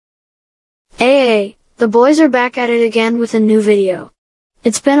Hey, the boys are back at it again with a new video.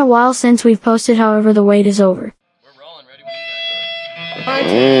 It's been a while since we've posted, however the wait is over. We're rolling, ready when you guys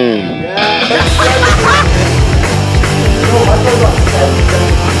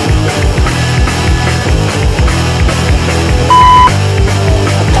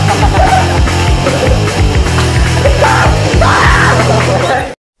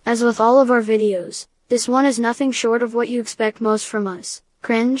are. As with all of our videos, this one is nothing short of what you expect most from us: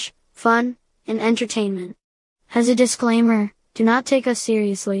 cringe, fun, and entertainment. As a disclaimer, do not take us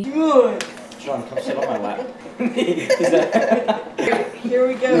seriously. Good. Sean, come sit on my lap. Here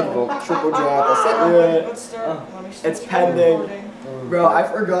we go. Triple jab. That's it. Let's start. Let me start It's pending. recording. Bro, I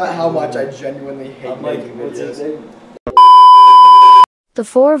forgot how much I genuinely hate making videos. The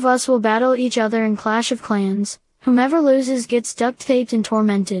four of us will battle each other in Clash of Clans. Whomever loses gets duct taped and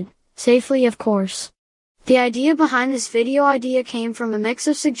tormented. Safely, of course. The idea behind this video came from a mix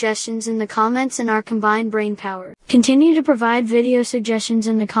of suggestions in the comments and our combined brain power. Continue to provide video suggestions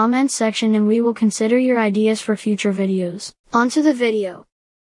in the comments section and we will consider your ideas for future videos. On to the video.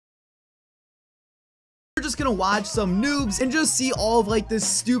 We're just gonna watch some noobs and just see all of like the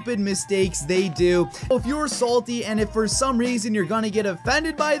stupid mistakes they do. If you're salty and if for some reason you're gonna get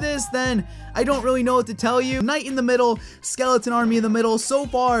offended by this, then I don't really know what to tell you. Knight in the middle, skeleton army in the middle. So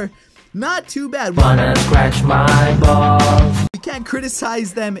far, not too bad. Wanna scratch my balls. We can't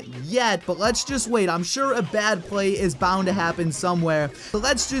criticize them yet, but let's just wait. I'm sure a bad play is bound to happen somewhere. But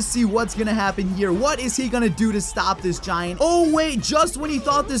let's just see what's gonna happen here. What is he gonna do to stop this giant? Oh wait, just when he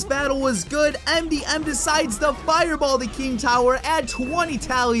thought this battle was good, MDM decides to fireball the King Tower, add 20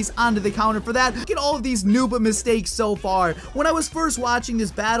 tallies onto the counter for that. Look at all of these noob mistakes so far. When I was first watching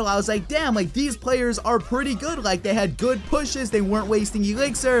this battle, I was like, damn, like these players are pretty good. Like they had good pushes, they weren't wasting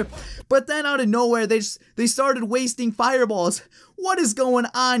elixir. But then out of nowhere, they started wasting fireballs. What is going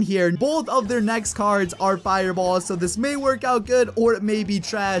on here? Both of their next cards are fireballs, so this may work out good or it may be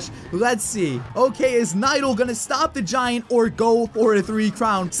trash. Let's see. Okay, is Nidal gonna stop the giant or go for a 3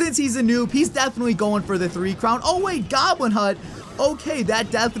 crown? Since he's a noob, he's definitely going for the 3 crown. Oh wait, Goblin Hut. Okay,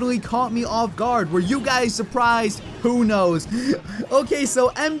 that definitely caught me off guard. Were you guys surprised? Who knows? Okay, so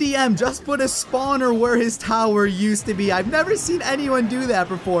MDM just put a spawner where his tower used to be. I've never seen anyone do that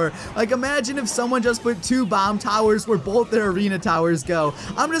before. Like, imagine if someone just put 2 bomb towers where both their arena towers go.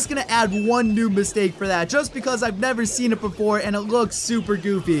 I'm just gonna add one new mistake for that, just because I've never seen it before and it looks super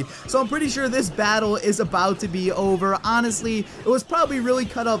goofy. So I'm pretty sure this battle is about to be over. Honestly, it was probably really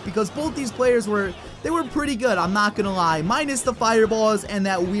cut up because both these players were pretty good, I'm not gonna lie. Minus the fireballs and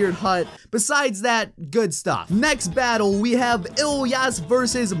that weird hut. Besides that, good stuff. Next battle, we have Ilyas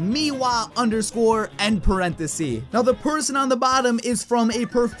versus Miwa _ and parenthesis. Now, the person on the bottom is from a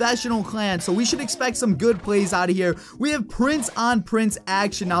professional clan, so we should expect some good plays out of here. We have Prince on Prince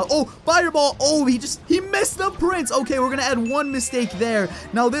action now. Oh, fireball. Oh, he missed the Prince. Okay, we're gonna add one mistake there.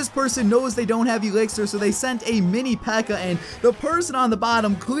 Now, this person knows they don't have elixir, so they sent a mini P.E.K.K.A. in. The person on the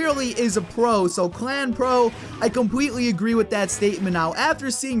bottom clearly is a pro, so clan pro, I completely agree with that statement now. After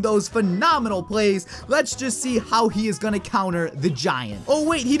seeing those phenomenal plays, let's just see how he is gonna counter the giant. Oh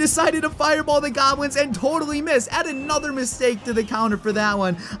wait, he decided to fireball the goblins and totally miss. Add another mistake to the counter for that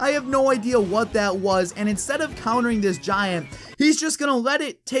one. I have no idea what that was, and instead of countering this giant, he's just gonna let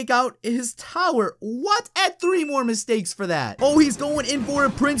it take out his tower. What? Add 3 more mistakes for that. Oh, he's going in for a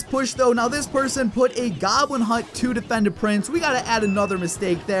prince push though. Now this person put a goblin hut to defend a prince. We gotta add another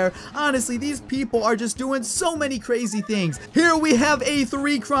mistake there. Honestly, these people are just doing so many crazy things. Here we have a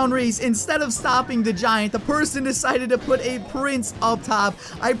 3 crown race. Instead of stopping the giant, the person decided to put a prince up top.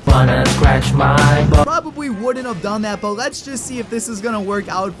 I Wanna scratch my balls. probably wouldn't have done that, but let's just see if this is gonna work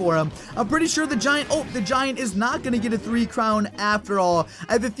out for him. I'm pretty sure the giant is not gonna get a 3 crown after all.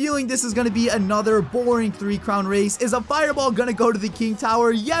 I have a feeling this is gonna be another boring 3 crown race. Is a fireball gonna go to the king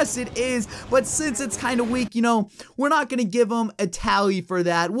tower? Yes, it is, but since it's kind of weak, you know, we're not gonna give him a tally for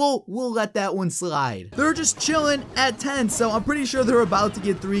that. We'll let that one slide. They're just chilling at 10, so I'm pretty sure they're about to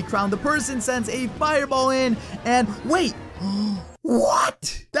get 3 crown. The person sends a fireball in, and wait.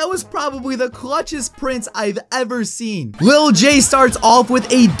 What? That was probably the clutchest prince I've ever seen. Lil J starts off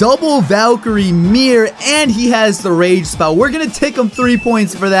with a double Valkyrie mirror, and he has the rage spell. We're gonna tick him 3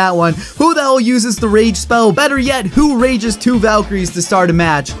 points for that one. Who the hell uses the rage spell? Better yet, who rages 2 Valkyries to start a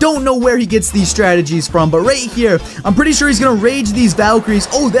match? Don't know where he gets these strategies from, but right here, I'm pretty sure he's gonna rage these Valkyries.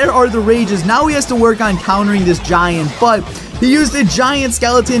 Oh, there are the rages. Now he has to work on countering this giant, but He used a giant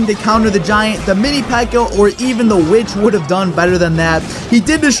skeleton to counter the giant. The mini P.E.K.K.A. or even the witch would have done better than that. He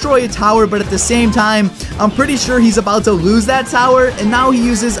did destroy a tower, but at the same time, I'm pretty sure he's about to lose that tower, and now he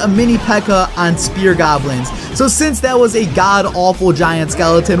uses a mini P.E.K.K.A. on spear goblins. So since that was a god-awful giant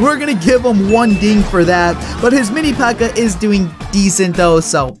skeleton, we're gonna give him 1 ding for that, but his mini P.E.K.K.A. is doing decent though,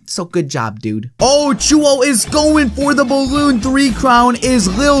 so good job, dude. Oh, Chuo is going for the balloon 3 crown. Is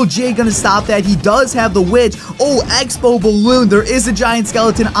Lil J gonna stop that? He does have the witch. Oh, Expo balloon. There is a giant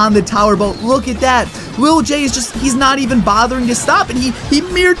skeleton on the tower, but look at that. Lil J is just, he's not even bothering to stop it. He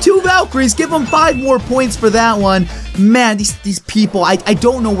mirrored 2 Valkyries. Give him 5 more points for that one. Man, these people, I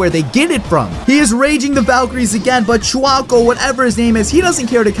don't know where they get it from. He is raging the Valkyries again, but Chuako, whatever his name is, he doesn't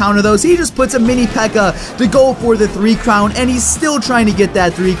care to counter those. He just puts a mini P.E.K.K.A. to go for the 3 crown, and he's still trying to get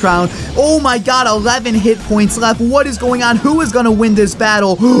that 3 crown. Oh my god, 11 hit points left. What is going on? Who is going to win this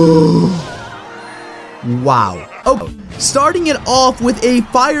battle? Wow. Okay. Starting it off with a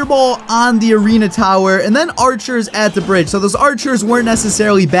fireball on the arena tower, and then archers at the bridge. So those archers weren't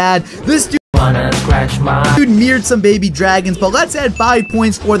necessarily bad. This dude mirrored some baby dragons, but let's add 5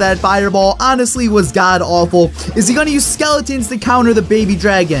 points for that fireball. Honestly, was god awful. Is he gonna use skeletons to counter the baby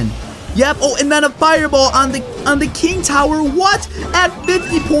dragon? Yep. Oh, and then a fireball on the king tower. What? At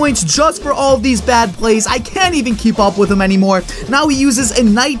 50 points just for all of these bad plays. I can't even keep up with him anymore. Now he uses a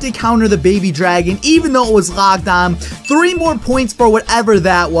knight to counter the baby dragon, even though it was locked on. 3 more points for whatever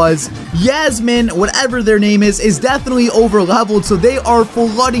that was. Yasmin, whatever their name is definitely over leveled, so they are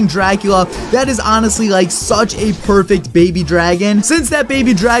flooding Dracula. That is honestly like such a perfect baby dragon. Since that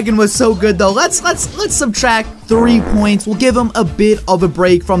baby dragon was so good though, let's subtract 3 points. We'll give him a bit of a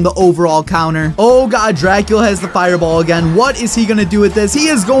break from the overall counter. Oh god, Dracula has the fireball again. What is he gonna do with this? He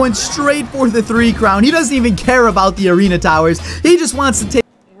is going straight for the 3 crown. He doesn't even care about the arena towers. He just wants to take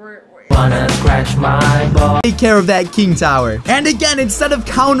care of that king tower. And again, instead of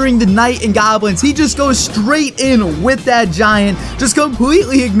countering the knight and goblins, he just goes straight in with that giant, just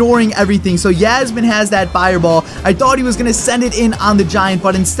completely ignoring everything. So Yasmin has that fireball. I thought he was gonna send it in on the giant,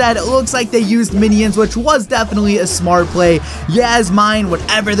 but instead it looks like they used minions, which was definitely a smart play. Yasmin,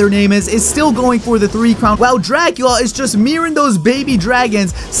 whatever their name is still going for the 3 crown, while Dracula is just mirroring those baby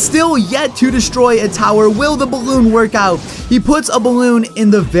dragons, still yet to destroy a tower. Will the balloon work out? He puts a balloon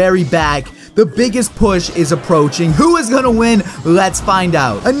in the very back. The biggest push is approaching. Who is gonna win? Let's find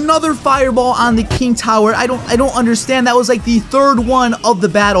out. Another fireball on the king tower. I don't understand. That was like the 3rd one of the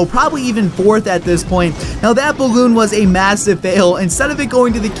battle, probably even 4th at this point. Now that balloon was a massive fail. Instead of it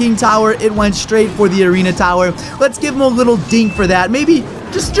going to the king tower, it went straight for the arena tower. Let's give him a little ding for that. Maybe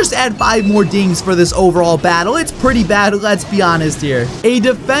just add 5 more dings for this overall battle. It's pretty bad, let's be honest here. A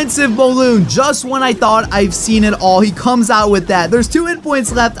defensive balloon, just when I thought I've seen it all, he comes out with that. There's 2 hit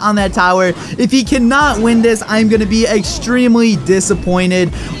points left on that tower. If he cannot win this, I'm gonna be extremely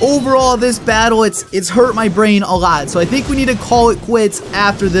disappointed. Overall, this battle, it's hurt my brain a lot. So I think we need to call it quits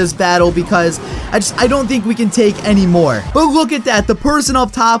after this battle, because I don't think we can take any more. But look at that, the person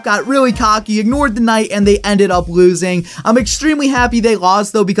up top got really cocky, ignored the knight, and they ended up losing. I'm extremely happy they lost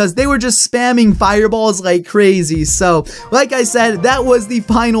though, because they were just spamming fireballs like crazy. So like I said, that was the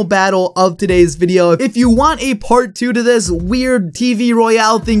final battle of today's video. If you want a part 2 to this weird TV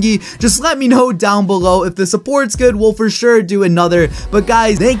Royale thingy, just let me know down below. If the support's good, we'll for sure do another. But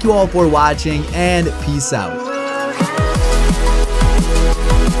guys, thank you all for watching, and peace out.